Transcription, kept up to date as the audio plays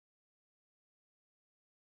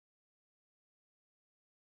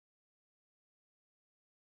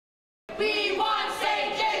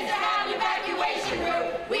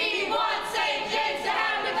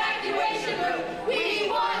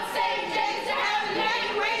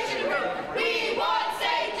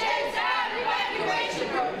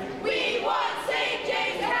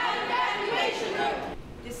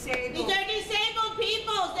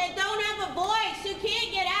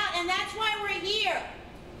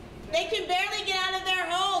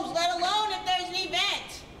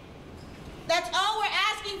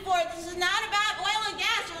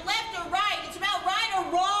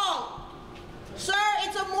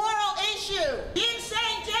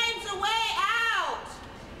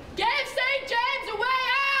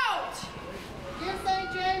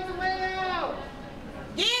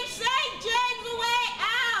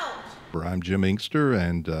I'm Jim Inkster,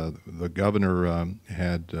 and the governor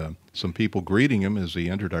had some people greeting him as he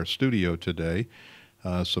entered our studio today,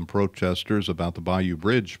 some protesters about the Bayou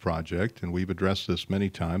Bridge project, and we've addressed this many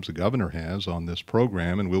times, the governor has, on this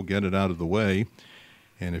program, and we'll get it out of the way.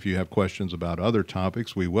 And if you have questions about other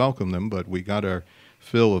topics, we welcome them, but we got our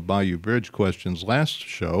fill of Bayou Bridge questions last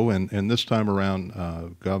show, and this time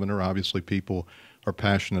around, Governor, obviously people are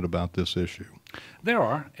passionate about this issue. There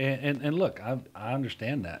are, and look, I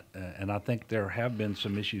understand that, and I think there have been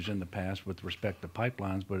some issues in the past with respect to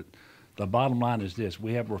pipelines, but the bottom line is this: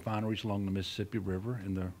 we have refineries along the Mississippi River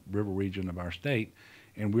in the river region of our state,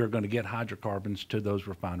 and we're going to get hydrocarbons to those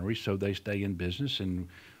refineries so they stay in business, and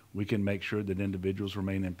we can make sure that individuals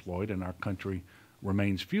remain employed and our country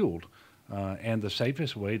remains fueled. And the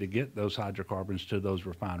safest way to get those hydrocarbons to those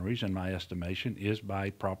refineries, in my estimation, is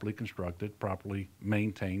by properly constructed, properly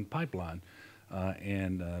maintained pipeline.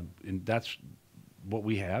 And that's what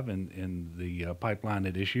we have in the pipeline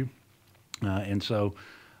at issue. And so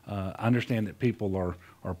I understand that people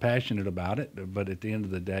are passionate about it, but at the end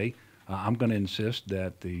of the day, I'm going to insist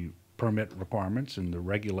that the permit requirements and the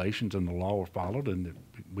regulations and the law are followed, and that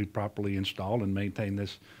we properly install and maintain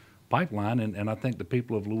this pipeline. And I think the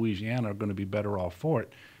people of Louisiana are going to be better off for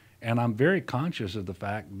it. And I'm very conscious of the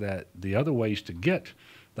fact that the other ways to get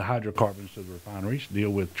the hydrocarbons to the refineries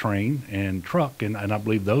deal with train and truck, and I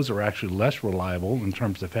believe those are actually less reliable in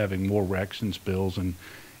terms of having more wrecks and spills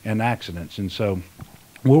and accidents. And so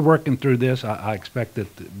we're working through this. I expect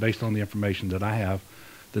that, based on the information that I have,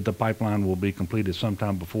 that the pipeline will be completed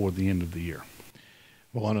sometime before the end of the year.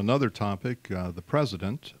 Well, on another topic, the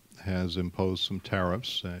president has imposed some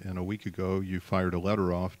tariffs, and a week ago you fired a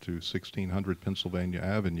letter off to 1600 Pennsylvania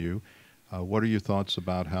Avenue. What are your thoughts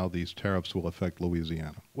about how these tariffs will affect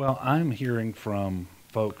Louisiana? Well, I'm hearing from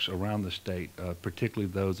folks around the state, particularly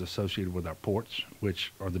those associated with our ports,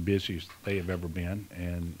 which are the busiest they have ever been,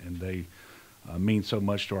 and they mean so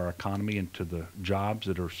much to our economy and to the jobs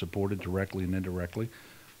that are supported directly and indirectly,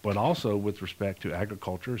 but also with respect to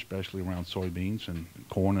agriculture, especially around soybeans and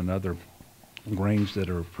corn and other grains that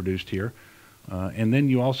are produced here. And then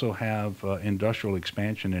you also have industrial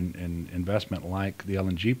expansion and investment like the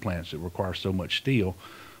LNG plants that require so much steel,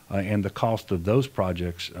 and the cost of those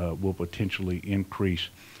projects will potentially increase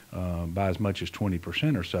by as much as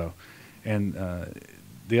 20% or so. And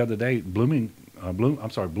the other day,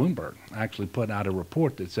 Bloomberg actually put out a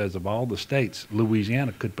report that says of all the states,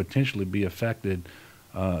 Louisiana could potentially be affected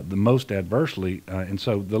the most adversely. And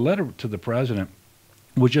so the letter to the president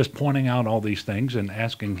was just pointing out all these things and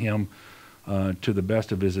asking him to the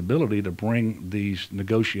best of his ability to bring these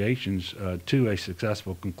negotiations to a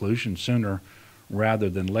successful conclusion sooner rather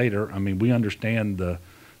than later. I mean, we understand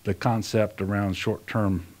the concept around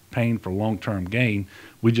short-term pain for long-term gain.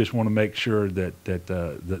 We just want to make sure that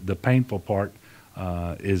the painful part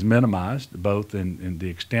is minimized, both in the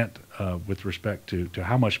extent with respect to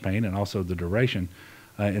how much pain and also the duration.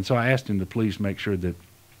 And so I asked him to please make sure that,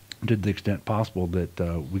 to the extent possible,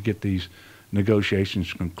 that we get these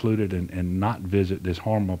negotiations concluded and not visit this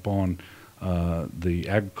harm upon the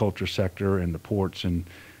agriculture sector and the ports and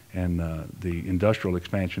the industrial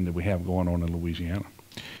expansion that we have going on in Louisiana.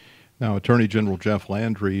 Now, Attorney General Jeff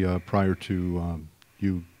Landry, prior to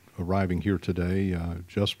you arriving here today,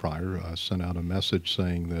 just prior, sent out a message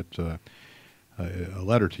saying that a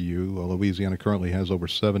letter to you. Louisiana currently has over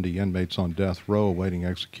 70 inmates on death row awaiting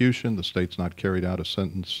execution. The state's not carried out a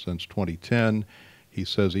sentence since 2010. He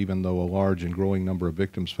says even though a large and growing number of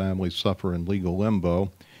victims' families suffer in legal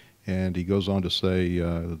limbo, and he goes on to say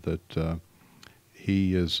that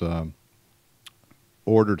he has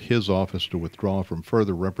ordered his office to withdraw from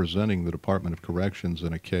further representing the Department of Corrections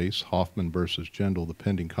in a case, Hoffman versus Jindal, the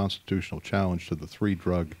pending constitutional challenge to the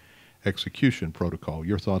 3-drug execution protocol.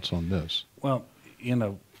 Your thoughts on this? Well,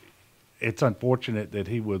 it's unfortunate that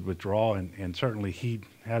he would withdraw, and certainly he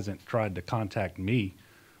hasn't tried to contact me.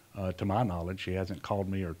 To my knowledge, he hasn't called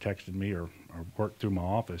me or texted me or worked through my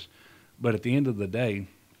office. But at the end of the day,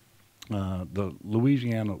 the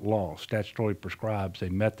Louisiana law statutorily prescribes a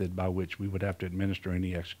method by which we would have to administer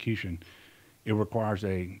any execution. It requires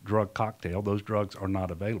a drug cocktail. Those drugs are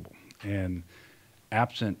not available. And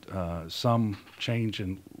absent some change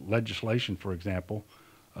in legislation, for example,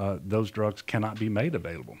 those drugs cannot be made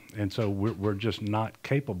available. And so we're just not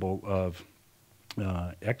capable of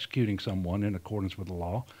executing someone in accordance with the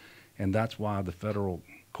law. And that's why the federal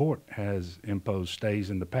court has imposed stays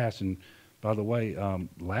in the past. And by the way,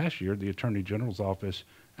 last year, the Attorney General's office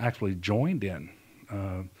actually joined in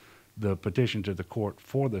the petition to the court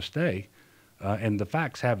for the stay, and the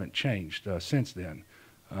facts haven't changed since then.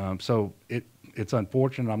 So it's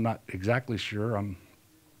unfortunate. I'm not exactly sure. I'm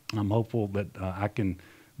I'm hopeful that I can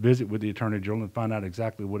visit with the Attorney General and find out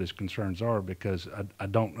exactly what his concerns are, because I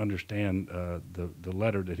don't understand the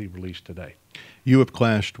letter that he released today. You have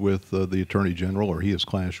clashed with the Attorney General, or he has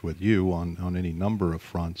clashed with you on any number of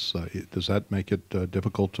fronts. Does that make it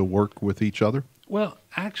difficult to work with each other? Well,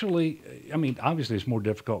 actually, I mean, obviously it's more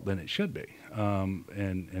difficult than it should be,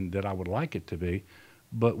 and that I would like it to be.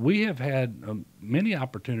 But we have had many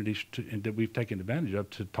opportunities and that we've taken advantage of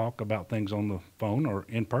to talk about things on the phone or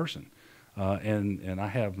in person. And I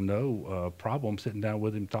have no problem sitting down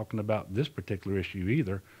with him talking about this particular issue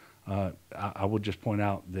either. I would just point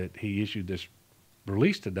out that he issued this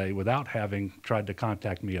release today without having tried to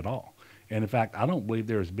contact me at all. And in fact, I don't believe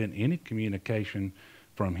there has been any communication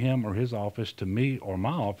from him or his office to me or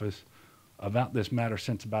my office about this matter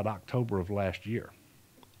since about October of last year.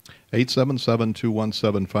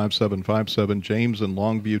 877-217-5757. James in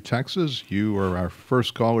Longview, Texas. You are our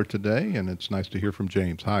first caller today, and it's nice to hear from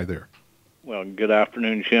James. Hi there. Well, good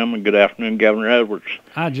afternoon, Jim, and good afternoon, Governor Edwards.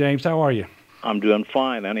 Hi, James. How are you? I'm doing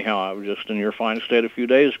fine. Anyhow, I was just in your fine state a few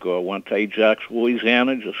days ago. I went to Ajax,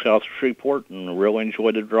 Louisiana, just south of Shreveport, and really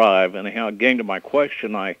enjoyed the drive. Anyhow, getting to my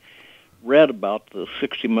question, I read about the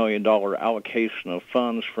 $60 million allocation of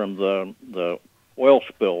funds from the oil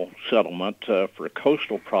spill settlement for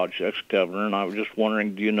coastal projects, Governor, and I was just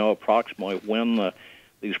wondering, do you know approximately when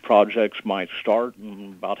these projects might start,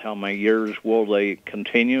 and about how many years will they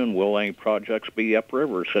continue, and will any projects be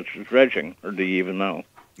upriver, such as dredging, or do you even know?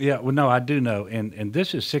 Yeah, well, no, I do know, and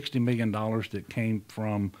this is $60 million that came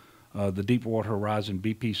from the Deepwater Horizon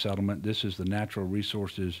BP settlement. This is the Natural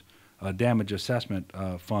Resources Damage Assessment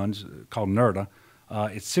Funds called NERDA.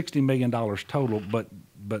 It's $60 million total, but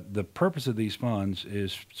the purpose of these funds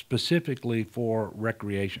is specifically for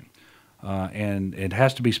recreation, and it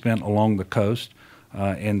has to be spent along the coast.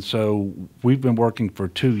 And so we've been working for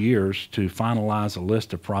 2 years to finalize a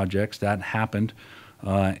list of projects. That happened,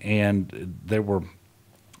 and there were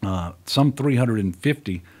some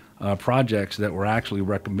 350 projects that were actually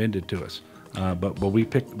recommended to us. But we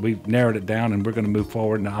narrowed it down, and we're going to move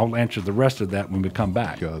forward, and I'll answer the rest of that when we come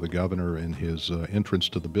back. The governor, in his entrance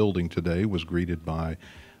to the building today, was greeted by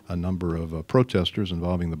a number of protesters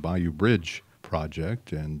involving the Bayou Bridge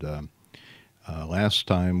project, and last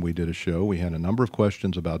time we did a show, we had a number of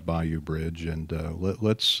questions about Bayou Bridge, and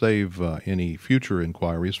let's save any future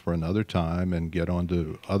inquiries for another time and get on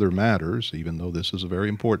to other matters, even though this is a very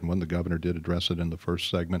important one. The governor did address it in the first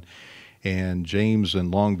segment. And James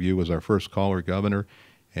in Longview was our first caller, Governor,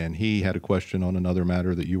 and he had a question on another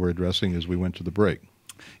matter that you were addressing as we went to the break.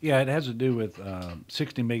 Yeah, it has to do with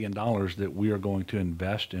 $60 million that we are going to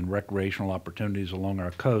invest in recreational opportunities along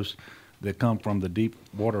our coast that come from the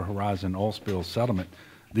Deepwater Horizon oil spill settlement.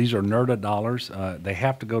 These are NERDA dollars. They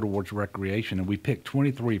have to go towards recreation, and we picked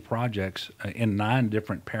 23 projects in 9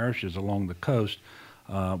 different parishes along the coast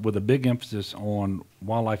with a big emphasis on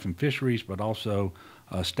wildlife and fisheries, but also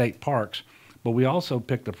state parks. But we also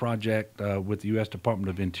picked a project with the U.S. Department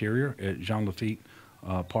of Interior at Jean Lafitte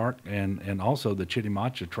Park and also the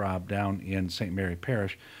Chitimacha tribe down in St. Mary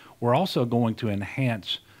Parish. We're also going to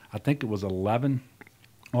enhance, I think it was 11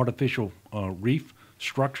 artificial reef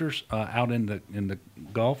structures out in the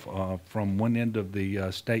Gulf from one end of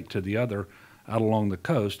the state to the other out along the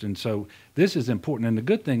coast. And so this is important. And the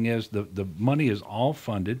good thing is the money is all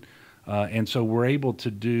funded, and so we're able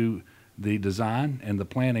to do the design and the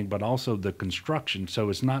planning, but also the construction, so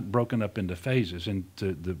it's not broken up into phases. And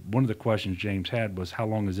one of the questions James had was, how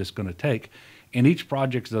long is this going to take? And each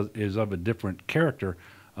project is of a different character,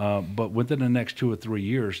 but within the next 2 or 3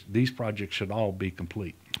 years, these projects should all be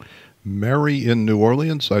complete. Mary in New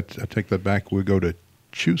Orleans, I take that back. We go to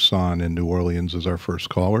Chuson in New Orleans as our first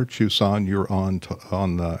caller. Chuson, you're on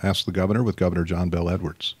Ask the Governor with Governor John Bel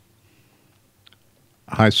Edwards.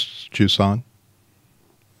 Hi, Chuson.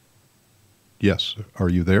 Yes. Are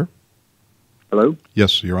you there? Hello?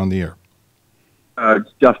 Yes, you're on the air.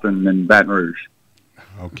 It's Justin in Baton Rouge.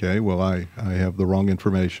 Okay, well, I have the wrong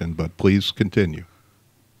information, but please continue.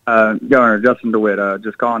 Governor Justin DeWitt,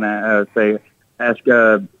 just calling to ask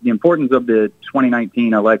the importance of the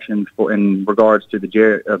 2019 elections in regards to the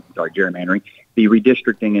gerrymandering, the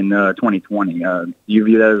redistricting in 2020. Do you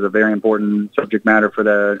view that as a very important subject matter for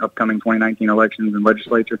the upcoming 2019 elections and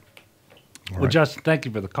legislature? Well, Justin, thank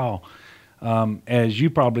you for the call. As you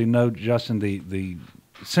probably know, Justin, the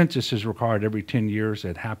census is required every 10 years.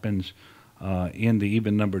 It happens in the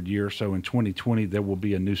even-numbered year. So in 2020, there will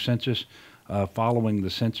be a new census. Following the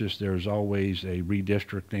census, there's always a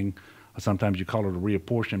redistricting. Sometimes you call it a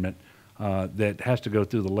reapportionment that has to go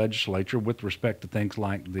through the legislature with respect to things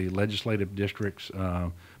like the legislative districts,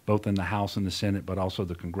 both in the House and the Senate, but also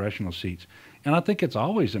the congressional seats. And I think it's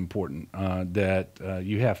always important that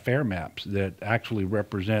you have fair maps that actually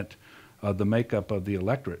represent the makeup of the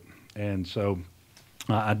electorate. And so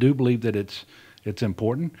I do believe that it's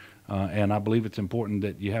important, and I believe it's important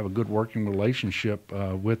that you have a good working relationship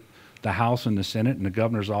with the House and the Senate and the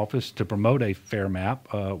governor's office to promote a fair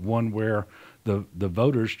map, one where the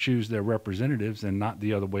voters choose their representatives and not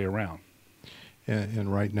the other way around.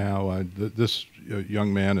 And right now, this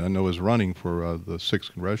young man I know is running for the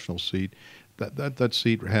 6th congressional seat. That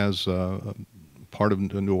seat has part of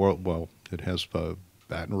the New Orleans. Well, it has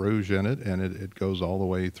Baton Rouge in it, and it goes all the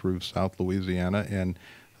way through South Louisiana. And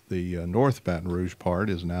the North Baton Rouge part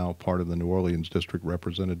is now part of the New Orleans district,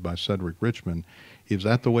 represented by Cedric Richmond. Is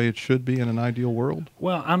that the way it should be in an ideal world?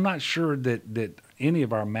 Well, I'm not sure that any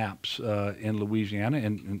of our maps in Louisiana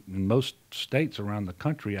and in most states around the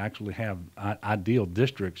country actually have ideal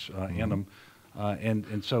districts in them.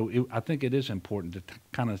 And so I think it is important to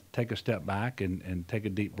kind of take a step back and take a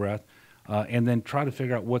deep breath and then try to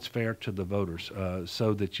figure out what's fair to the voters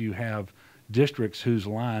so that you have districts whose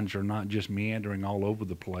lines are not just meandering all over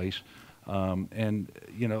the place. And,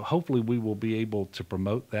 hopefully we will be able to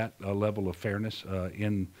promote that level of fairness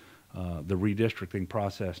in the redistricting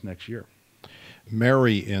process next year.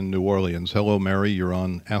 Mary in New Orleans. Hello, Mary. You're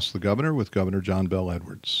on Ask the Governor with Governor John Bel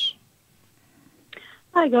Edwards.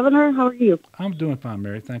 Hi, Governor. How are you? I'm doing fine,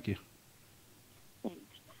 Mary. Thank you. Thanks.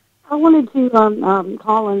 I wanted to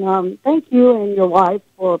call and thank you and your wife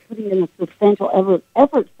for putting in the substantial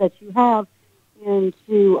efforts that you have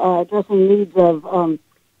into addressing needs of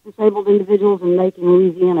disabled individuals and making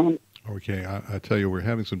Louisiana. Okay, I tell you, we're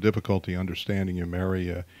having some difficulty understanding you, Mary.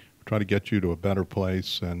 We'll try to get you to a better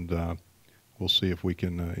place, and we'll see if we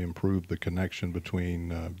can improve the connection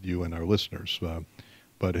between you and our listeners.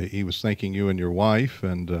 But he was thanking you and your wife,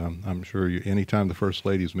 and I'm sure anytime the First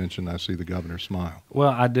Lady's mentioned, I see the governor smile.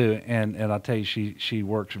 Well, I do, and I'll tell you, she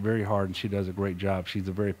works very hard, and she does a great job. She's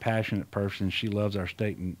a very passionate person. She loves our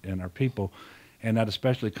state and our people, and that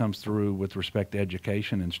especially comes through with respect to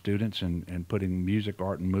education and students and putting music,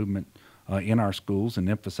 art, and movement in our schools and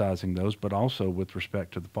emphasizing those, but also with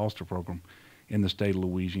respect to the foster program in the state of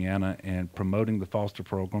Louisiana and promoting the foster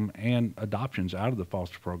program and adoptions out of the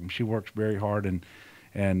foster program. She works very hard,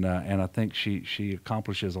 and I think she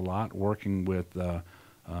accomplishes a lot working with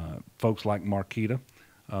folks like Marquita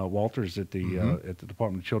Walters at the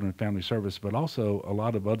Department of Children and Family Service, but also a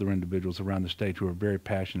lot of other individuals around the state who are very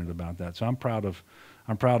passionate about that. So I'm proud of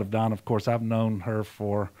Donna. Of course, I've known her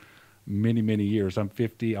for many years. I'm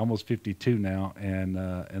 50, almost 52 now, and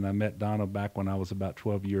I met Donna back when I was about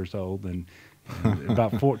 12 years old, and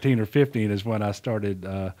about 14 or 15 is when I started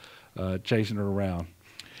chasing her around.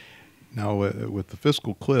 Now, with the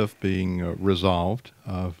fiscal cliff being resolved,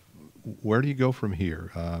 where do you go from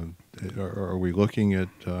here? Are we looking at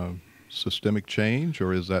systemic change,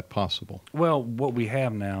 or is that possible? Well, what we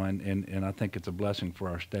have now, and I think it's a blessing for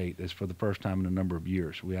our state, is for the first time in a number of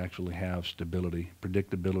years, we actually have stability,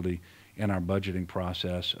 predictability in our budgeting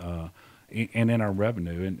process and in our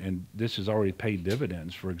revenue. And this has already paid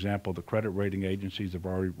dividends. For example, the credit rating agencies have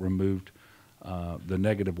already removed the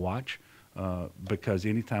negative watch. Because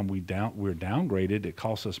anytime we're downgraded, it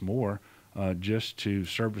costs us more just to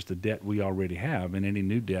service the debt we already have, and any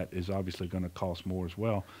new debt is obviously going to cost more as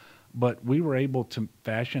well. But we were able to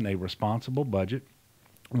fashion a responsible budget,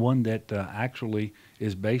 one that actually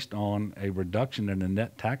is based on a reduction in the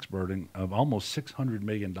net tax burden of almost $600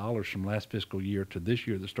 million from last fiscal year to this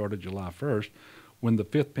year that started July 1st, when the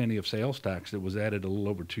fifth penny of sales tax that was added a little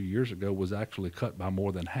over 2 years ago was actually cut by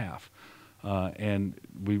more than half. And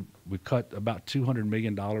we cut about $200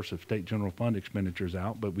 million of state general fund expenditures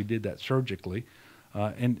out, but we did that surgically.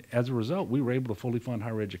 And as a result, we were able to fully fund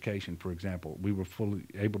higher education, for example. We were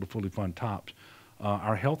able to fully fund TOPS.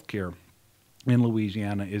 Our health care in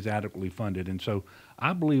Louisiana is adequately funded. And so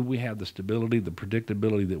I believe we have the stability, the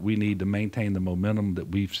predictability that we need to maintain the momentum that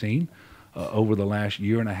we've seen over the last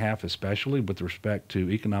year and a half, especially with respect to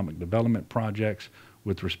economic development projects,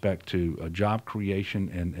 with respect to job creation,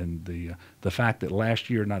 and the fact that last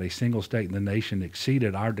year not a single state in the nation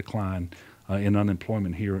exceeded our decline in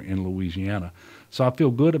unemployment here in Louisiana. So I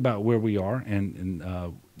feel good about where we are,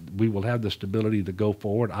 and we will have the stability to go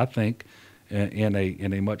forward, I think, in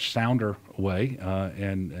a much sounder way,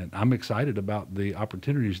 and I'm excited about the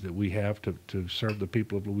opportunities that we have to serve the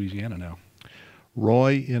people of Louisiana now.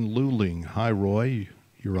 Roy in Luling. Hi, Roy.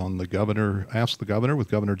 You're on the Governor. Ask the Governor with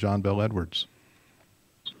Governor John Bel Edwards.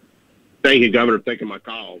 Thank you, Governor, for taking my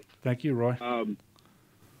call. Thank you, Roy.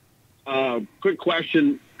 Quick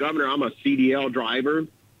question, Governor. I'm a CDL driver.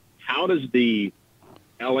 How does the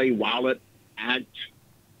LA Wallet Act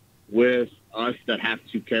with us that have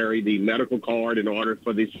to carry the medical card in order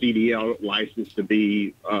for the CDL license to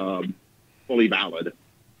be fully valid?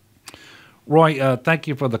 Roy, thank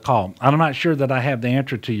you for the call. I'm not sure that I have the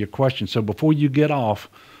answer to your question. So before you get off,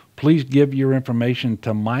 please give your information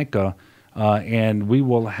to Micah, and we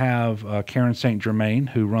will have Karen St. Germain,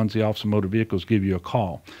 who runs the Office of Motor Vehicles, give you a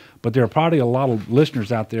call. But there are probably a lot of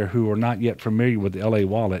listeners out there who are not yet familiar with the LA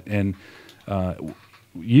Wallet, and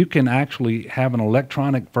you can actually have an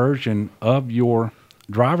electronic version of your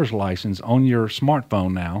driver's license on your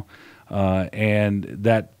smartphone now, and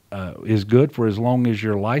that is good for as long as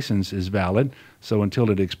your license is valid, so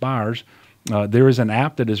until it expires. There is an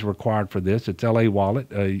app that is required for this. It's LA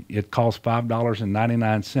Wallet. It costs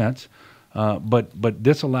 $5.99, but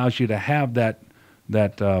this allows you to have that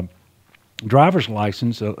driver's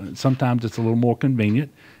license. Sometimes it's a little more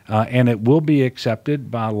convenient, and it will be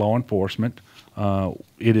accepted by law enforcement.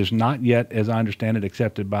 It is not yet, as I understand it,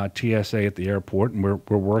 accepted by TSA at the airport, and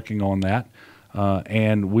we're working on that.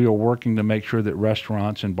 And we are working to make sure that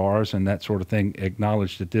restaurants and bars and that sort of thing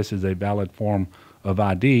acknowledge that this is a valid form of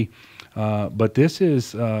ID. But this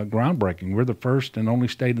is groundbreaking. We're the first and only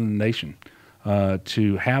state in the nation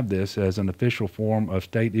to have this as an official form of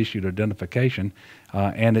state-issued identification,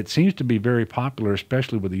 and it seems to be very popular,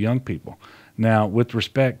 especially with the young people. Now, with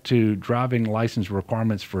respect to driving license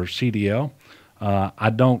requirements for CDL, I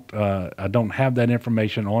don't have that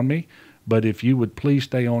information on me. But if you would please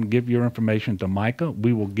stay on, give your information to Micah,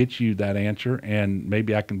 we will get you that answer, and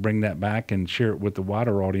maybe I can bring that back and share it with the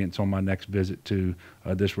wider audience on my next visit to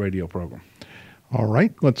this radio program. All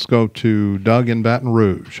right, let's go to Doug in Baton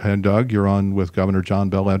Rouge. And Doug, you're on with Governor John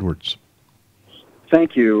Bel Edwards.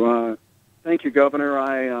 Thank you. Thank you, Governor.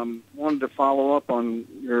 I wanted to follow up on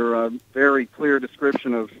your very clear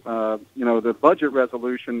description of, the budget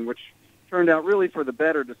resolution, which turned out really for the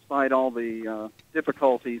better despite all the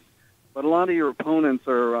difficulties. But a lot of your opponents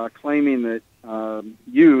are claiming that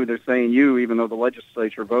they're saying you, even though the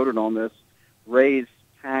legislature voted on this, raised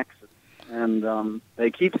taxes. And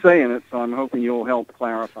they keep saying it, so I'm hoping you'll help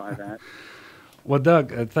clarify that. Well,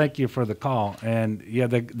 Doug, thank you for the call. And, yeah,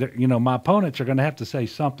 my opponents are going to have to say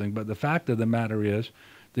something. But the fact of the matter is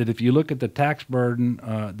that if you look at the tax burden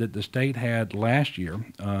that the state had last year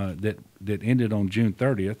that ended on June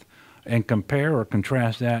 30th, and compare or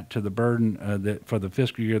contrast that to the burden that for the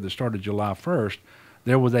fiscal year that started July 1st,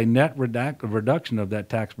 there was a net reduction of that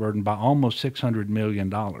tax burden by almost $600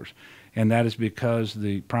 million. And that is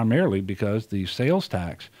primarily because the sales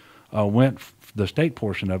tax the state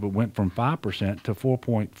portion of it went from 5% to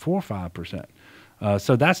 4.45%.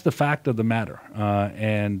 So that's the fact of the matter.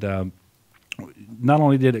 And not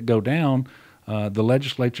only did it go down, the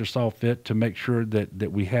legislature saw fit to make sure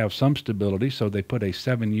that we have some stability, so they put a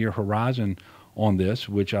 7-year horizon on this,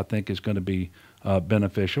 which I think is going to be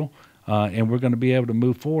beneficial, and we're going to be able to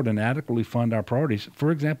move forward and adequately fund our priorities.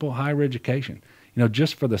 For example, higher education.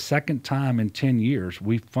 Just for the second time in 10 years,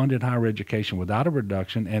 we funded higher education without a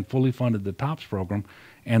reduction and fully funded the TOPS program,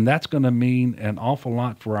 and that's going to mean an awful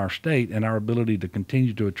lot for our state and our ability to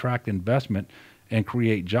continue to attract investment and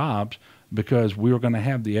create jobs, because we are going to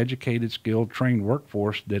have the educated, skilled, trained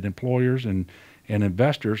workforce that employers and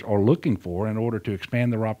investors are looking for in order to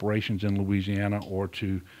expand their operations in Louisiana or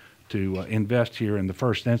to invest here in the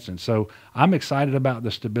first instance. So I'm excited about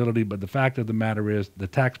the stability, but the fact of the matter is the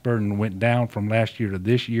tax burden went down from last year to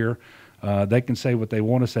this year. They can say what they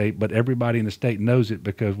want to say, but everybody in the state knows it,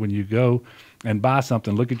 because when you go and buy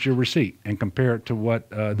something, look at your receipt and compare it to what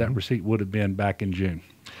that receipt would have been back in June.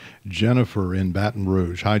 Jennifer in Baton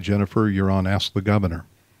Rouge. Hi, Jennifer. You're on Ask the Governor.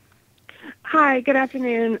 Hi, good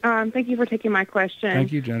afternoon. Thank you for taking my question.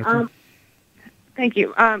 Thank you, Jennifer. Thank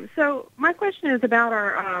you. So my question is about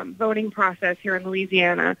our voting process here in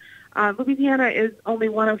Louisiana. Louisiana is only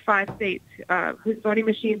one of 5 states whose voting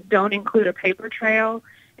machines don't include a paper trail,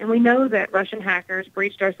 and we know that Russian hackers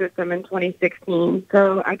breached our system in 2016.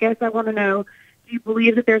 So I guess I want to know, do you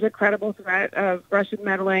believe that there's a credible threat of Russian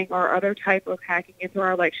meddling or other type of hacking into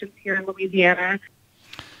our elections here in Louisiana?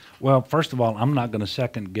 Well, first of all, I'm not going to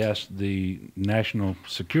second guess the national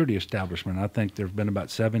security establishment. I think there have been about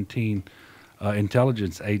 17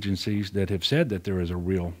 intelligence agencies that have said that there is a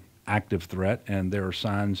real active threat, and there are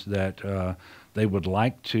signs that they would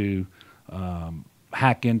like to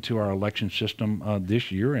hack into our election system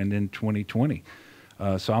this year and in 2020.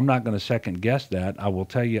 So I'm not going to second guess that. I will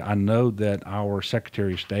tell you, I know that our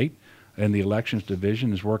Secretary of State and the Elections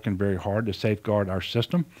Division is working very hard to safeguard our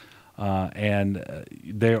system. And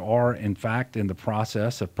they are, in fact, in the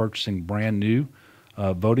process of purchasing brand new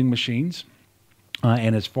voting machines.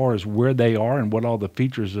 And as far as where they are and what all the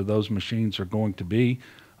features of those machines are going to be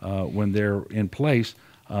when they're in place,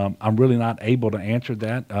 I'm really not able to answer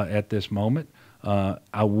that at this moment.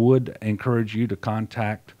 I would encourage you to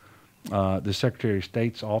contact the Secretary of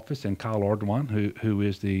State's office and Kyle Ardoin, who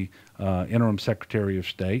is the interim Secretary of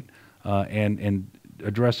State, and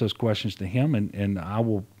address those questions to him, and I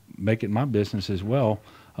will make it my business as well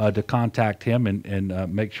to contact him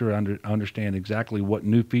and make sure I understand exactly what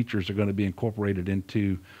new features are going to be incorporated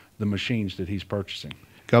into the machines that he's purchasing.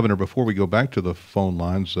 Governor, before we go back to the phone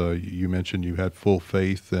lines, you mentioned you had full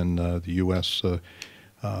faith in the U.S.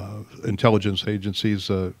 Intelligence agencies.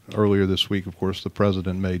 Earlier this week, of course, the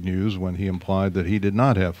president made news when he implied that he did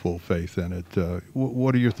not have full faith in it.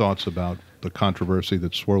 What are your thoughts about the controversy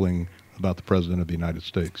that's swirling about the president of the United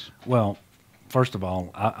States? Well, first of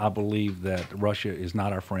all, I believe that Russia is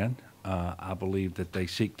not our friend. I believe that they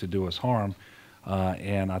seek to do us harm.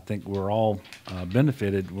 And I think we're all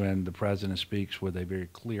benefited when the president speaks with a very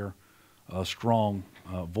clear, strong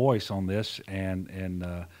voice on this, and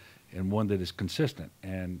one that is consistent.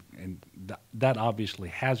 And that obviously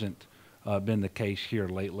hasn't been the case here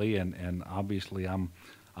lately. And obviously, I'm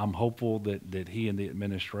hopeful that he and the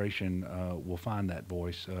administration will find that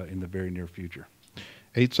voice in the very near future.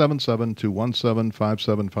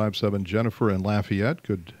 877-217-5757. Jennifer in Lafayette.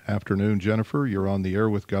 Good afternoon, Jennifer. You're on the air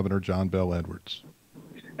with Governor John Bel Edwards.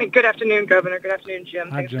 Hey, good afternoon, Governor. Good afternoon, Jim.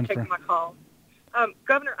 Hi, Thanks Jennifer. for taking my call.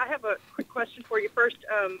 Governor, I have a quick question for you. First,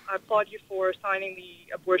 I applaud you for signing the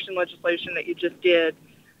abortion legislation that you just did.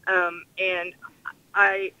 And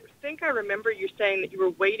I think I remember you saying that you were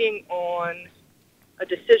waiting on a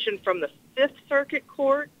decision from the Fifth Circuit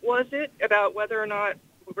Court, was it, about whether or not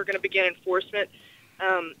we were going to begin enforcement?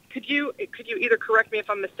 Could you either correct me if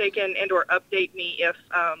I'm mistaken and or update me if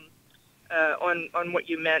on what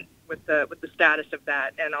you meant with the status of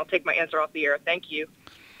that? And I'll take my answer off the air. Thank you.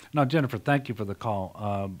 No, Jennifer, thank you for the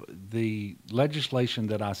call. The legislation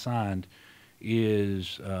that I signed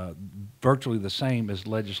is virtually the same as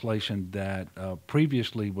legislation that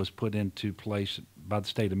previously was put into place by the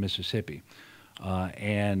state of Mississippi.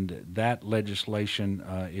 And that legislation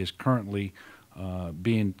is currently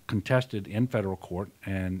being contested in federal court,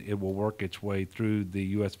 and it will work its way through the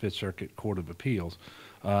U.S. Fifth Circuit Court of Appeals.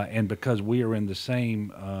 And because we are in the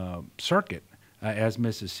same circuit as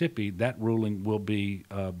Mississippi, that ruling will be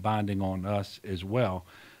binding on us as well.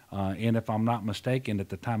 And if I'm not mistaken, at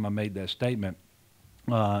the time I made that statement,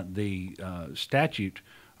 the statute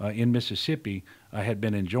in Mississippi had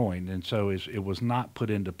been enjoined, and so it was not put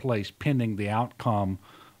into place pending the outcome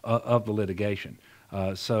of the litigation.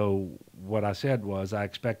 So what I said was I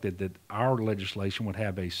expected that our legislation would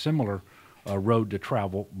have a similar road to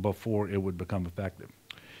travel before it would become effective.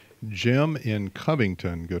 Jim in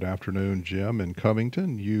Covington. Good afternoon, Jim in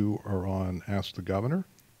Covington. You are on Ask the Governor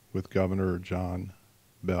with Governor John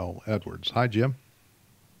Bel Edwards. Hi, Jim.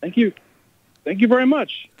 Thank you. Thank you very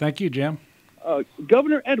much. Thank you, Jim.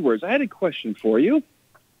 Governor Edwards, I had a question for you,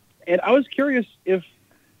 and I was curious if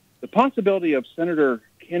the possibility of Senator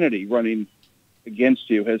Kennedy running against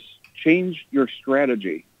you has changed your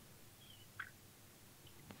strategy.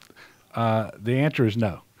 The answer is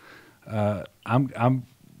no. I'm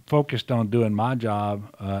focused on doing my job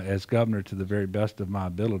as governor to the very best of my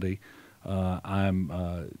ability.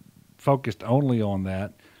 I'm focused only on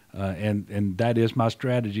that, and that is my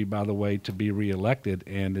strategy, by the way, to be reelected.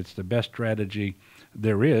 And it's the best strategy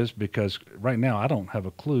there is, because right now I don't have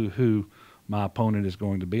a clue who my opponent is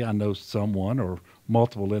going to be. I know someone or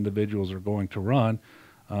multiple individuals are going to run,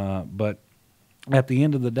 but at the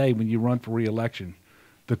end of the day, when you run for reelection,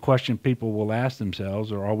 the question people will ask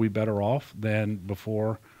themselves are we better off than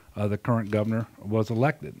before the current governor was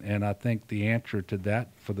elected? And I think the answer to that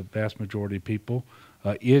for the vast majority of people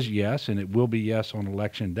is yes, and it will be yes on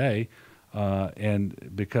election day,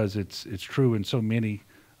 and because it's true in so many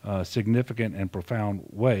significant and profound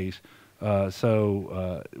ways.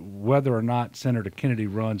 So whether or not Senator Kennedy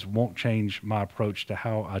runs won't change my approach to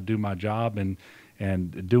how I do my job, and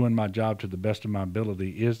doing my job to the best of my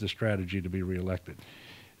ability is the strategy to be reelected.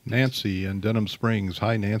 Nancy in Denham Springs.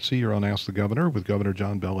 Hi, Nancy. You're on Ask the Governor with Governor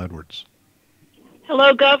John Bel Edwards.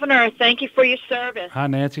 Hello, Governor. Thank you for your service. Hi,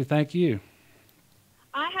 Nancy. Thank you.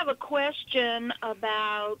 I have a question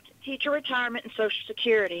about teacher retirement and Social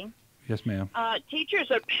Security. Yes, ma'am. Teachers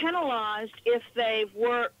are penalized if they've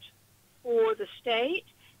worked for the state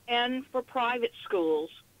and for private schools.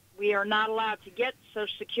 We are not allowed to get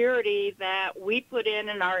Social Security that we put in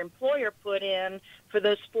and our employer put in for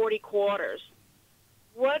those 40 quarters.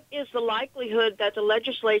 What is the likelihood that the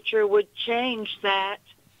legislature would change that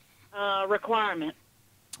requirement?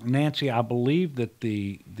 Nancy, I believe that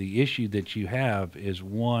the issue that you have is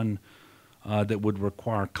one that would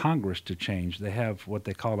require Congress to change. They have what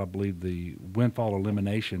they call, I believe, the Windfall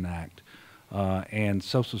Elimination Act, and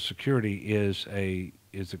Social Security is a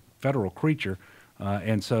federal creature,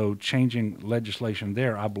 and so changing legislation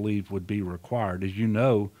there, I believe, would be required. As you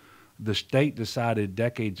know, the state decided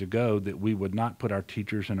decades ago that we would not put our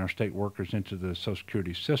teachers and our state workers into the Social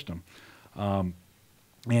Security system. And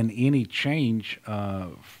any change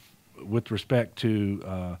with respect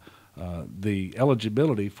to the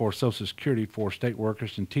eligibility for Social Security for state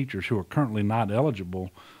workers and teachers who are currently not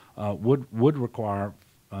eligible would require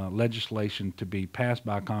legislation to be passed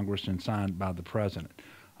by Congress and signed by the President.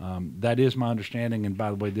 That is my understanding, and by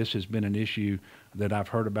the way, this has been an issue that I've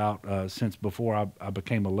heard about since before I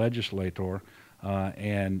became a legislator,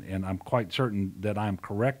 and I'm quite certain that I'm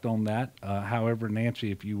correct on that. However,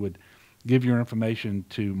 Nancy, if you would give your information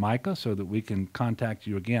to Micah so that we can contact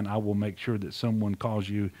you again, I will make sure that someone calls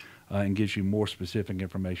you and gives you more specific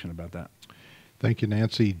information about that. Thank you,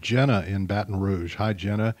 Nancy. Jenna in Baton Rouge. Hi,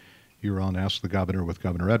 Jenna. You're on Ask the Governor with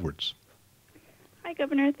Governor Edwards. Hi,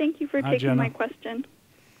 Governor. Thank you for Hi, taking Jenna. my question.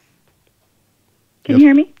 Can you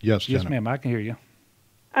hear me? Yes, Jenna. Yes, ma'am. I can hear you.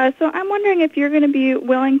 So I'm wondering if you're going to be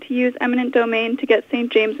willing to use eminent domain to get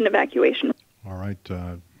St. James an evacuation. All right.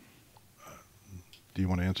 Do you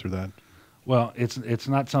want to answer that? Well, it's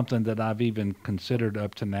not something that I've even considered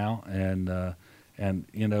up to now, and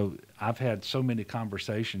you know, I've had so many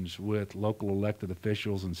conversations with local elected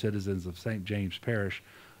officials and citizens of St. James Parish,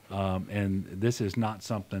 and this is not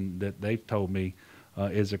something that they've told me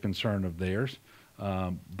is a concern of theirs.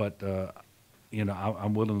 But you know,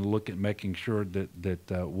 I'm willing to look at making sure that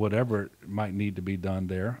whatever might need to be done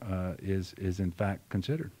there is in fact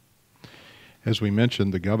considered. As we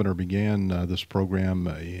mentioned, the governor began this program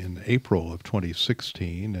in April of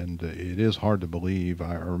 2016, and it is hard to believe.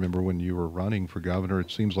 I remember when you were running for governor,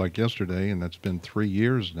 it seems like yesterday, and that's been 3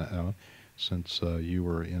 years now since you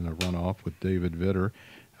were in a runoff with David Vitter.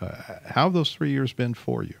 How have those 3 years been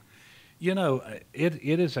for you? You know, it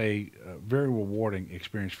is a very rewarding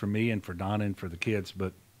experience for me and for Donna and for the kids,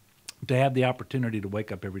 but to have the opportunity to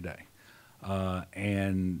wake up every day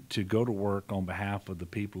and to go to work on behalf of the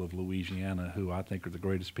people of Louisiana, who I think are the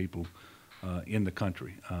greatest people in the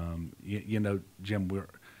country. You know, Jim,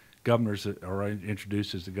 governors are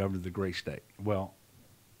introduced as the governor of the great state. Well,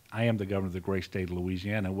 I am the governor of the great state of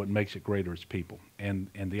Louisiana. What makes it greater is people, and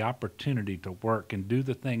the opportunity to work and do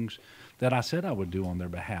the things that I said I would do on their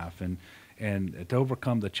behalf, and to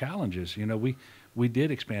overcome the challenges. You know, we did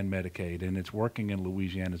expand Medicaid, and it's working in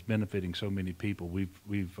Louisiana. It's benefiting so many people.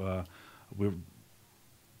 We've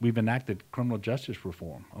enacted criminal justice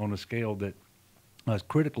reform on a scale that is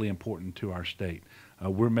critically important to our state.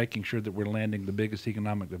 We're making sure that we're landing the biggest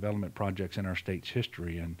economic development projects in our state's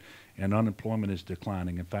history, and unemployment is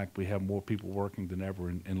declining. In fact, we have more people working than ever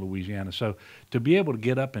in Louisiana. So to be able to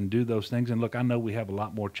get up and do those things, and look, I know we have a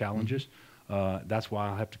lot more challenges. That's why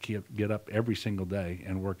I have to get up every single day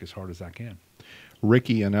and work as hard as I can.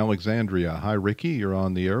 Ricky in Alexandria. Hi, Ricky. You're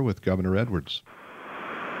on the air with Governor Edwards.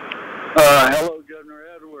 Hello, Governor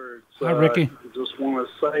Edwards. Hi, Ricky. Just want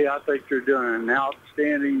to say I think you're doing an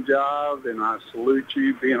outstanding job, and I salute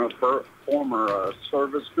you being a former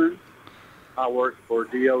serviceman. I worked for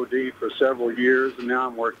DOD for several years, and now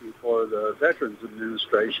I'm working for the Veterans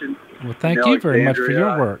Administration. Well, thank you very much for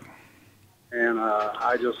your work. And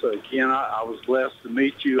I just, again, I was blessed to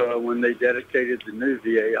meet you when they dedicated the new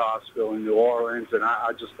VA hospital in New Orleans, and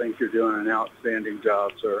I just think you're doing an outstanding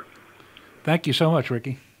job, sir. Thank you so much,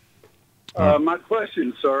 Ricky. My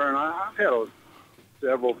question, sir, and I've had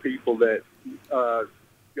several people that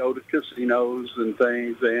go to casinos and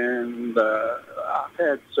things, and I've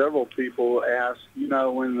had several people ask, you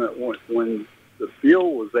know, when the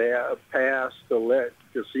bill was passed to let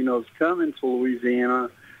casinos come into Louisiana,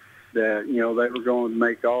 that, you know, they were going to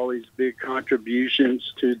make all these big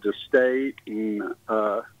contributions to the state. And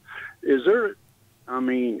is there a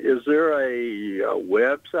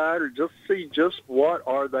website or just see just what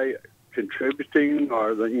are they contributing,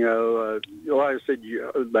 or the, you know, like I said,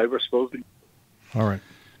 they were supposed to. All right.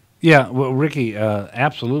 Yeah, well, Ricky,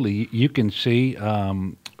 absolutely. You can see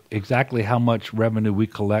exactly how much revenue we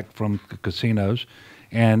collect from casinos.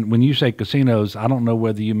 And when you say casinos, I don't know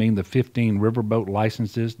whether you mean the 15 riverboat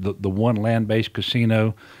licenses, the one land-based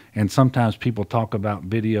casino, and sometimes people talk about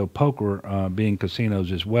video poker being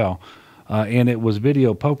casinos as well. And it was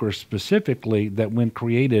video poker specifically that when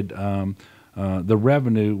created, the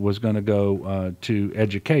revenue was going to go to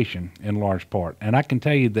education in large part. And I can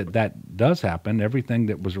tell you that does happen. Everything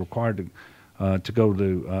that was required to go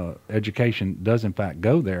to education does in fact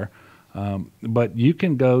go there. But you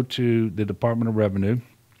can go to the Department of Revenue,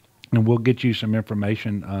 and we'll get you some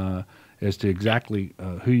information as to exactly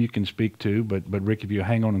who you can speak to. But Rick, if you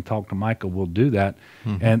hang on and talk to Michael, we'll do that.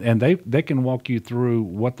 Mm-hmm. And they can walk you through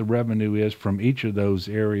what the revenue is from each of those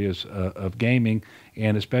areas of gaming,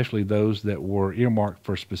 and especially those that were earmarked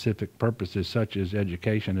for specific purposes, such as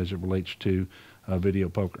education as it relates to video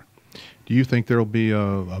poker. Do you think there will be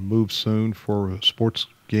a move soon for sports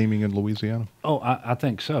gaming in Louisiana? Oh, I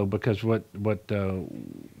think so, because what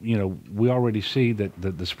we already see that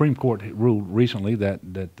the Supreme Court ruled recently that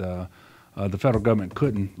the federal government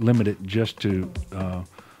couldn't limit it just to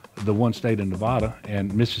the one state in Nevada,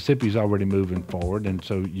 and Mississippi's already moving forward, and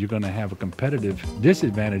so you're going to have a competitive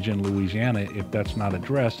disadvantage in Louisiana if that's not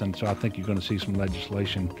addressed, and so I think you're going to see some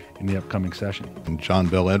legislation in the upcoming session. And John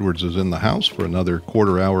Bell Edwards is in the House for another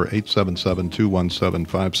quarter hour,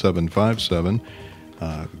 877-217-5757.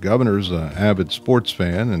 The governor's an avid sports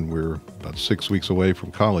fan, and we're about 6 weeks away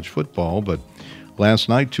from college football, but last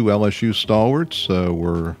night 2 LSU stalwarts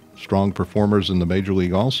were strong performers in the Major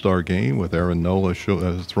League All-Star game, with Aaron Nola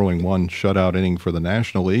throwing one shutout inning for the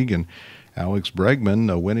National League, and Alex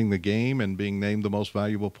Bregman winning the game and being named the most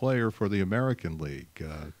valuable player for the American League.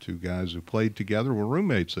 2 guys who played together, were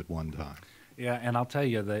roommates at one time. Yeah, and I'll tell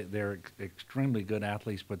you, they're extremely good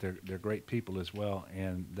athletes, but they're great people as well,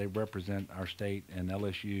 and they represent our state and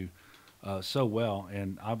LSU so well,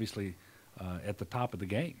 and obviously at the top of the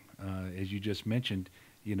game, as you just mentioned.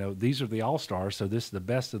 These are the All-Stars, so this is the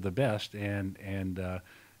best of the best, and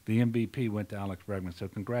the MVP went to Alex Bregman. So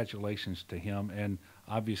congratulations to him, and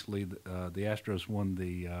obviously the Astros won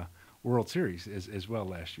the World Series as well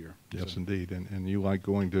last year. Yes, indeed, and you like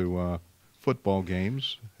going to football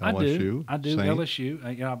games, LSU? I do. Saint.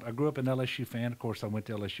 LSU. I grew up an LSU fan. Of course, I went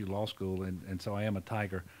to LSU Law School, and so I am a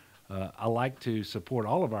Tiger. I like to support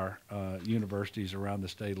all of our universities around the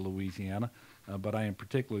state of Louisiana. But I am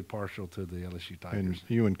particularly partial to the LSU Tigers. And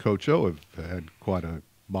you and Coach O have had quite a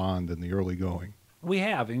bond in the early going. We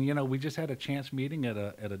have, and we just had a chance meeting at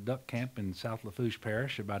a duck camp in South Lafourche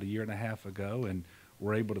Parish about 1.5 years ago, and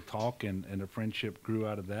we're able to talk, and a friendship grew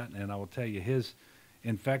out of that. And I will tell you, his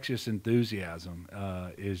infectious enthusiasm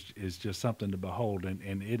is just something to behold,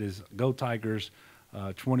 and it is Go Tigers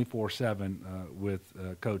 24/7 with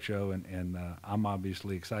Coach O, and I'm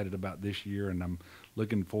obviously excited about this year, and I'm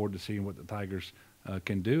looking forward to seeing what the Tigers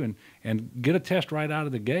can do, and get a test right out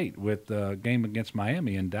of the gate with a game against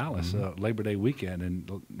Miami in Dallas, Labor Day weekend, and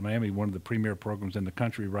Miami, one of the premier programs in the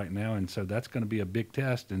country right now, and so that's going to be a big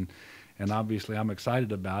test, and obviously I'm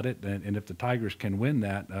excited about it, and if the Tigers can win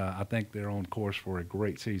that, I think they're on course for a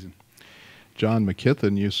great season. John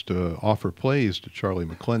McKithen used to offer plays to Charlie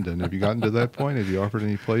McClendon. Have you gotten to that point? Have you offered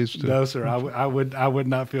any plays to? No, sir. I would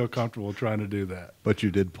not feel comfortable trying to do that. But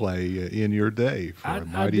you did play in your day for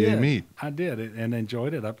Mighty Amite. I did, and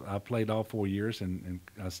enjoyed it. I played all 4 years, and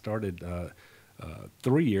I started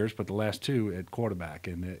 3 years, but the last 2 at quarterback,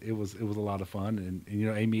 and it was a lot of fun. And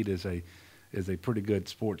Amite is a pretty good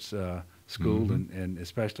sports school, and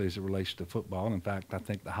especially as it relates to football. And in fact, I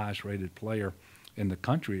think the highest rated player in the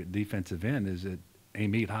country at defensive end is at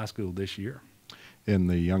Amite High School this year. And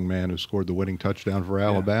the young man who scored the winning touchdown for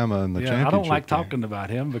Alabama in the championship I don't like game. talking about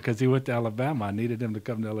him because he went to Alabama. I needed him to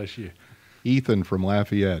come to LSU. Ethan from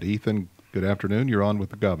Lafayette. Ethan, good afternoon. You're on with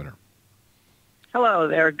the governor. Hello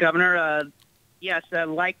there, Governor. Yes,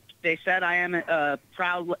 like they said, I am a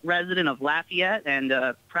proud resident of Lafayette and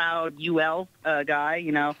a proud UL guy,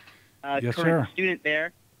 Yes, current sir. student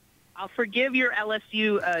there. I'll forgive your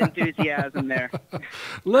LSU enthusiasm there.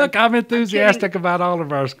 Look, I'm enthusiastic about all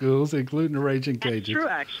of our schools, including the Raging Cajuns. That's true,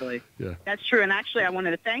 actually. Yeah. That's true. And actually, I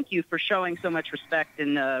wanted to thank you for showing so much respect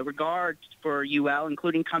in regards for UL,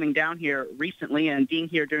 including coming down here recently and being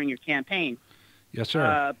here during your campaign. Yes,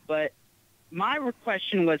 sir. But my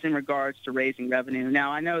question was in regards to raising revenue.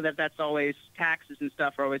 Now, I know that that's always, taxes and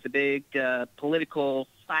stuff are always a big political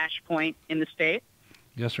flashpoint in the state.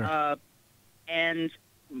 Yes, sir. And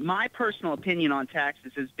my personal opinion on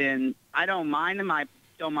taxes has been, I don't mind them. I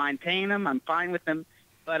don't mind paying them. I'm fine with them.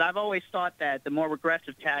 But I've always thought that the more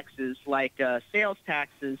regressive taxes, like sales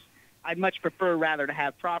taxes, I'd much prefer rather to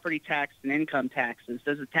have property tax than income taxes.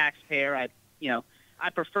 As a taxpayer, I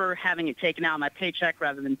prefer having it taken out of my paycheck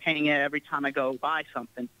rather than paying it every time I go buy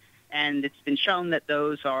something. And it's been shown that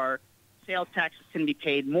sales taxes can be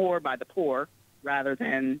paid more by the poor rather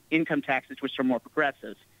than income taxes, which are more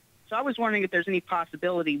progressive. So I was wondering if there's any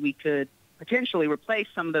possibility we could potentially replace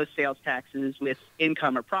some of those sales taxes with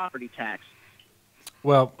income or property tax.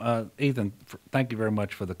 Well, Ethan, thank you very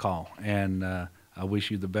much for the call, and I wish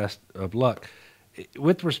you the best of luck.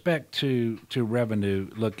 With respect to revenue,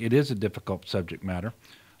 look, it is a difficult subject matter.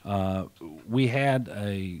 We had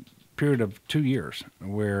a period of 2 years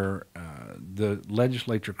where the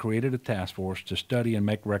legislature created a task force to study and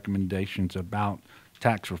make recommendations about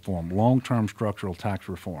tax reform, long-term structural tax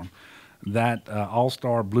reform. That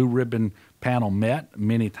all-star blue ribbon panel met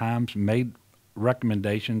many times, made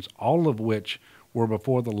recommendations, all of which were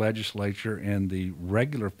before the legislature in the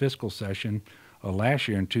regular fiscal session last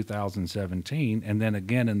year in 2017, and then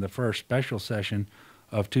again in the first special session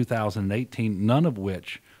of 2018, none of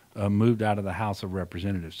which moved out of the House of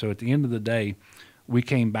Representatives. So at the end of the day, we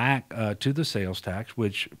came back to the sales tax,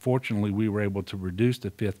 which fortunately we were able to reduce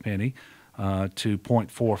the fifth penny to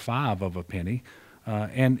 0.45 of a penny.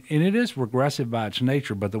 And it is regressive by its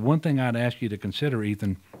nature, but the one thing I'd ask you to consider,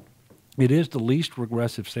 Ethan, it is the least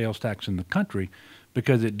regressive sales tax in the country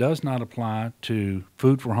because it does not apply to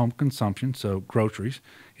food for home consumption, so groceries.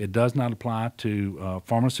 It does not apply to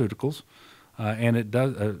pharmaceuticals, and it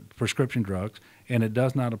does prescription drugs, and it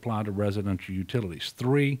does not apply to residential utilities.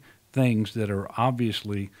 Three things that are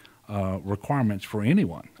obviously requirements for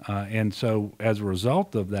anyone. And so as a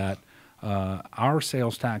result of that, our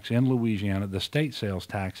sales tax in Louisiana, the state sales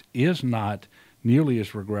tax, is not nearly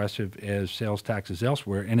as regressive as sales taxes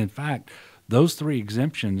elsewhere. And in fact, those three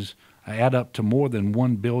exemptions add up to more than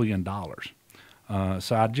 $1 billion.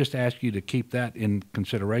 So I'd just ask you to keep that in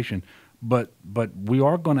consideration. But we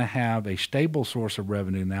are going to have a stable source of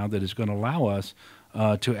revenue now that is going to allow us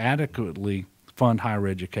to adequately fund higher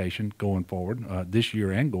education going forward, this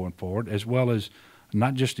year and going forward, as well as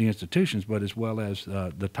not just the institutions, but as well as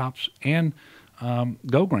the TOPS and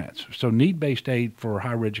GO grants. So need-based aid for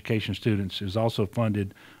higher education students is also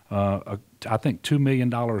funded, I think, $2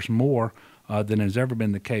 million more than has ever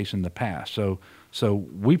been the case in the past. So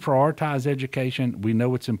we prioritize education. We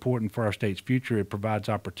know it's important for our state's future. It provides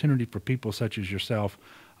opportunity for people such as yourself,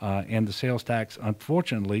 and the sales tax,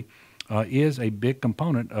 unfortunately, is a big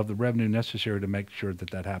component of the revenue necessary to make sure that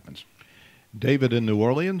that happens. David in New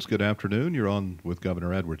Orleans, good afternoon. You're on with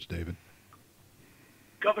Governor Edwards, David.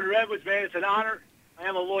 Governor Edwards, man, it's an honor. I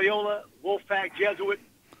am a Loyola Wolfpack Jesuit,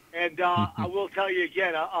 and I will tell you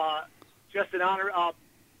again, just an honor.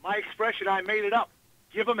 My expression, I made it up.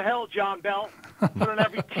 Give them hell, John Bell. Put on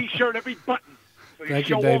every T-shirt, every button. So you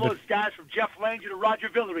show all those guys from Jeff Landry to Roger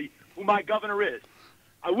Villery who my governor is.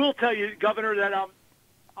 I will tell you, Governor, that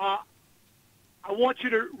I want you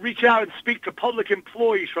to reach out and speak to public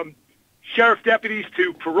employees, from sheriff deputies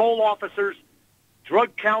to parole officers,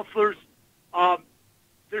 drug counselors.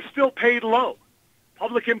 They're still paid low.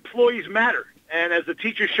 Public employees matter. And as the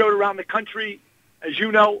teachers showed around the country, as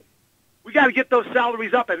you know, we got to get those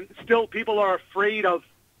salaries up. And still people are afraid of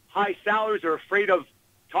high salaries. They're afraid of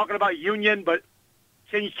talking about union. But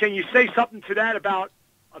can you say something to that about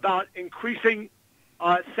increasing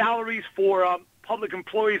salaries for public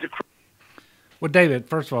employees across? Well, David,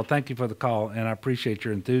 first of all, thank you for the call, and I appreciate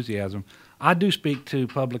your enthusiasm. I do speak to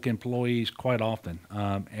public employees quite often,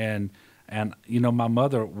 and you know, my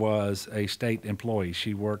mother was a state employee.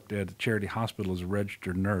 She worked at a charity hospital as a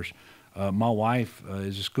registered nurse. My wife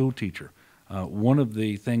is a school teacher. One of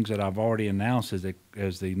the things that I've already announced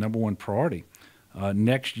as the number one priority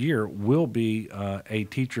next year will be a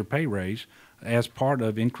teacher pay raise as part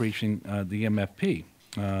of increasing the MFP,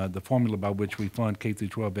 the formula by which we fund K through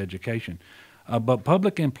 12 education. But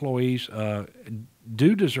public employees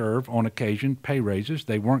do deserve, on occasion, pay raises.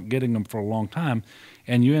 They weren't getting them for a long time,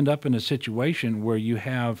 and you end up in a situation where you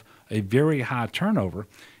have a very high turnover.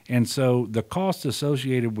 And so the costs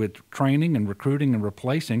associated with training and recruiting and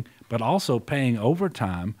replacing, but also paying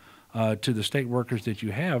overtime to the state workers that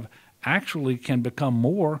you have, actually can become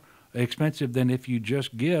more expensive than if you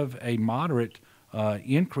just give a moderate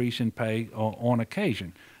increase in pay on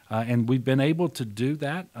occasion. And we've been able to do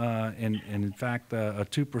that, and in fact, a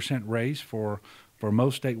 2% raise for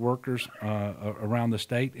most state workers around the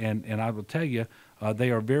state. And I will tell you,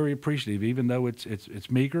 they are very appreciative, even though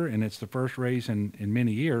it's meager and it's the first raise in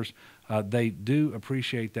many years. They do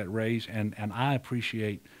appreciate that raise, and I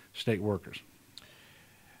appreciate state workers.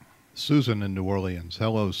 Susan in New Orleans.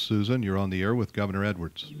 Hello, Susan. You're on the air with Governor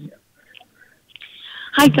Edwards.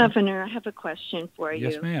 Hi, Governor. I have a question for you.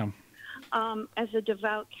 Yes, ma'am. As a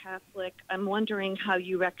devout Catholic, I'm wondering how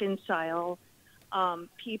you reconcile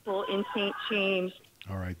people in St. James.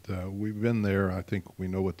 All right. We've been there. I think we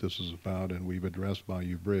know what this is about, and we've addressed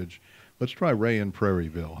Bayou Bridge. Let's try Ray in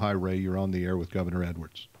Prairieville. Hi, Ray. You're on the air with Governor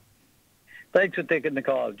Edwards. Thanks for taking the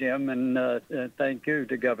call, Jim, and thank you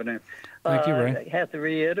to Governor. Thank you, Ray. I have to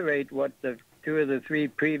reiterate what the two of the three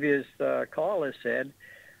previous callers said.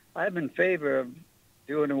 I'm in favor of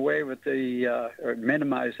doing away with or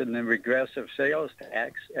minimizing the regressive sales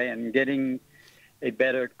tax and getting a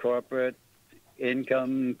better corporate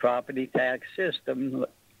income property tax system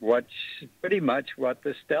pretty much what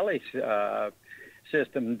the Stelly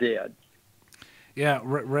system did. Yeah,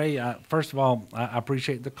 Ray, first of all, I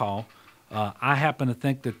appreciate the call. I happen to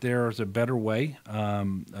think that there's a better way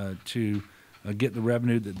to get the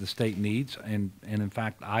revenue that the state needs, and in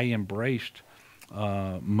fact, I embraced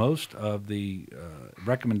most of the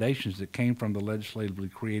recommendations that came from the legislatively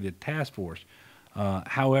created task force.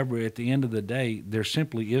 However, at the end of the day, there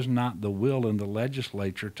simply is not the will in the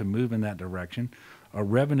legislature to move in that direction.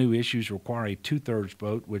 Revenue issues require a 2/3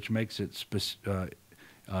 vote, which makes it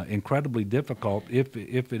incredibly difficult if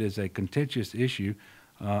it is a contentious issue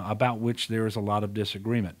about which there is a lot of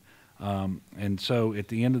disagreement. And so at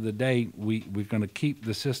the end of the day, we're going to keep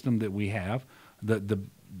the system that we have.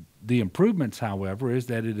 The improvements, however, is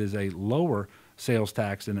that it is a lower sales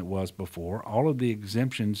tax than it was before. All of the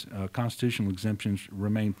exemptions, constitutional exemptions,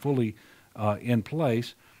 remain fully in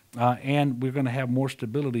place, and we're going to have more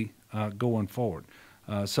stability going forward.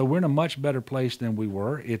 So we're in a much better place than we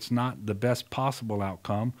were. It's not the best possible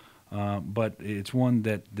outcome, but it's one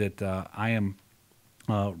that I am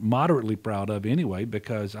moderately proud of anyway,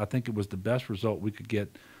 because I think it was the best result we could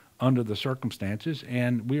get under the circumstances,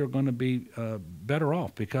 and we are going to be better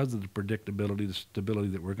off because of the predictability, the stability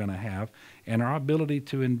that we're going to have, and our ability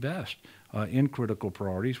to invest in critical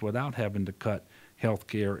priorities without having to cut health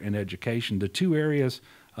care and education. The two areas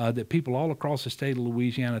that people all across the state of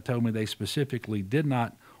Louisiana told me they specifically did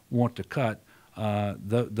not want to cut,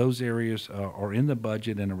 those areas are in the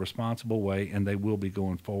budget in a responsible way, and they will be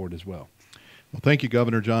going forward as well. Well, thank you,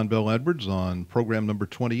 Governor John Bel Edwards, on program number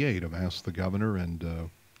 28 of Ask the Governor, and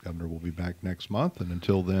Governor will be back next month. And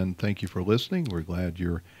until then, thank you for listening. We're glad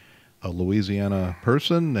you're a Louisiana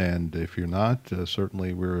person, and if you're not,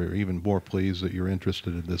 certainly we're even more pleased that you're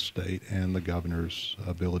interested in this state and the governor's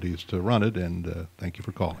abilities to run it, and thank you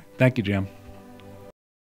for calling. Thank you, Jim.